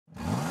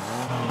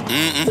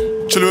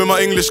Chillin' with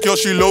my English girl,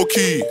 she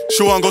low-key.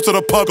 She wanna go to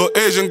the pub. Got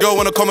Asian girl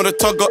wanna come with a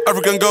tug. Got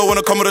African girl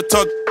wanna come with a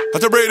tug.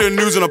 Had to break the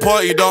news in a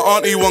party, that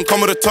auntie won't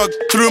come with a tug.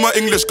 Chillin' with my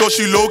English girl,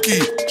 she low-key.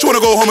 She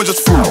wanna go home and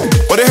just fool.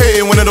 But they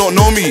hating when they don't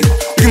know me.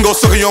 You can go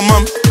suck on your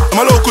mum. And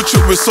my local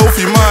chick with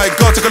Sophie, my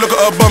God, take a look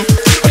at her bum.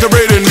 Had to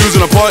break the news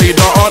in a party,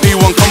 that auntie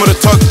won't come with a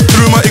tug.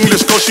 Chillin' with my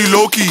English girl, she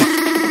low-key.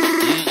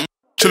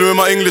 Chillin' with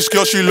my English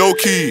girl, she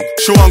low-key.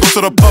 She wanna go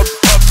to the pub.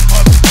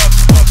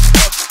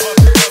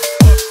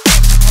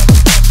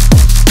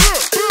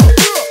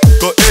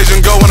 Got Asian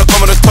girl wanna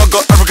come with a tug.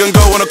 Got African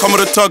girl wanna come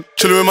with a tug.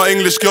 Chillin' with my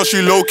English girl,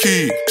 she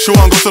low-key. She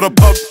wanna go to the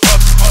pub.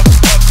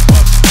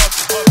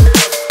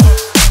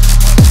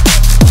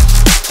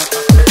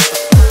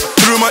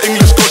 Chillin' with my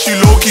English girl, she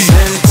low-key.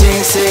 Same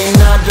thing, say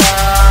nada.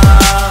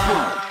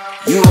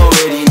 You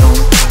already know.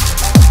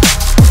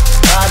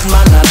 Bad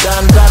man,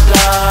 nada,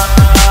 nada.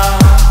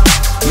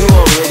 You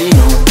already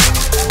know.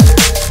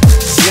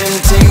 Same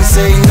thing,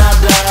 say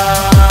nada.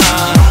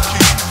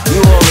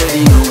 You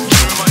already know.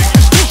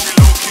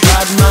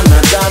 Bad man,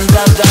 nada,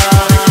 nada.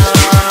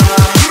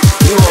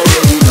 You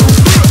already know.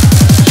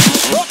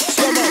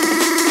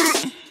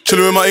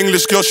 Chillin' with my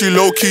English girl, she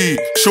low-key.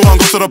 She wanna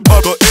go to the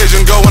pub. Got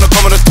Asian girl wanna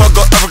come with a tug.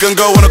 Got African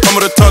girl wanna come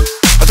with a tug.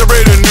 Had to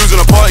break the news in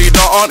a party,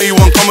 that auntie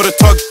won't come with a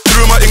tug.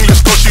 Chillin' with my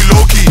English girl, she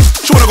low-key.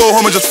 She wanna go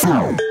home and just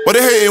fool. But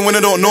they hating when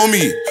they don't know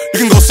me. You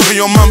can go suck on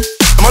your mum.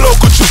 And my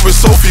local chick with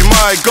Sophie,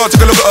 my God,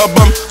 take a look at her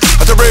bum.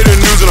 Had to break the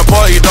news in a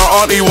party, that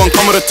auntie won't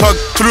come with a tug.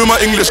 Chillin' with my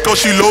English girl,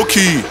 she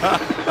low-key.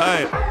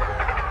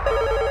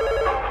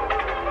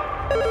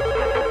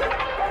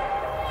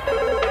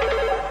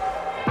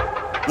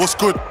 What's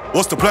good?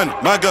 What's the plan?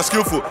 My girl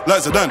skillful,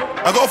 like Zidane.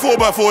 I got a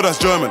 4x4 that's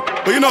German,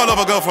 but you know I love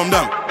a girl from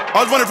them.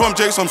 I was running from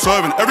Jake, so I'm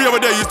serving. Every other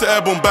day I used to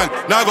airborne bang.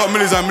 Now I got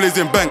millions and millions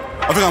in bank.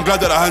 I think I'm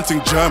glad that I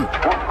hunting Germ.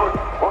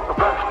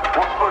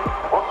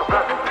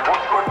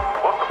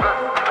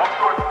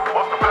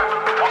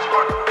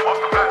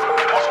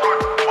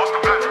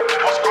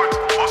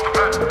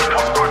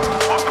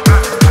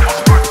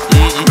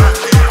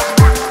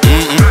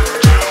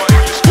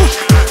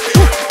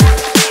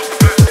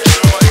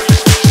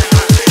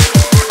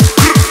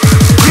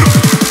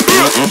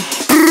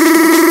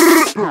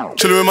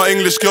 Chillin' with my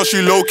English girl, she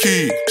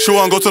low-key. She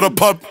wanna go to the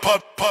pub.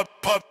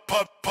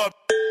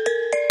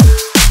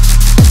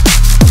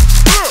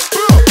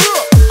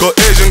 Got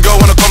Asian girl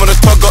wanna come with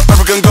a tug. Got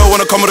African girl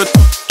wanna come with a.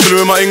 Chillin'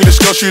 with my English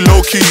girl, she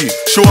low-key.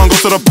 She wanna go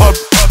to the pub.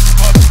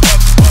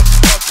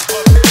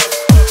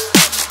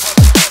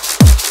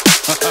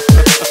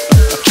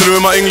 Chillin'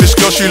 with my English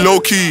girl, she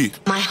low-key.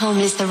 My home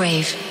is the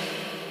rave.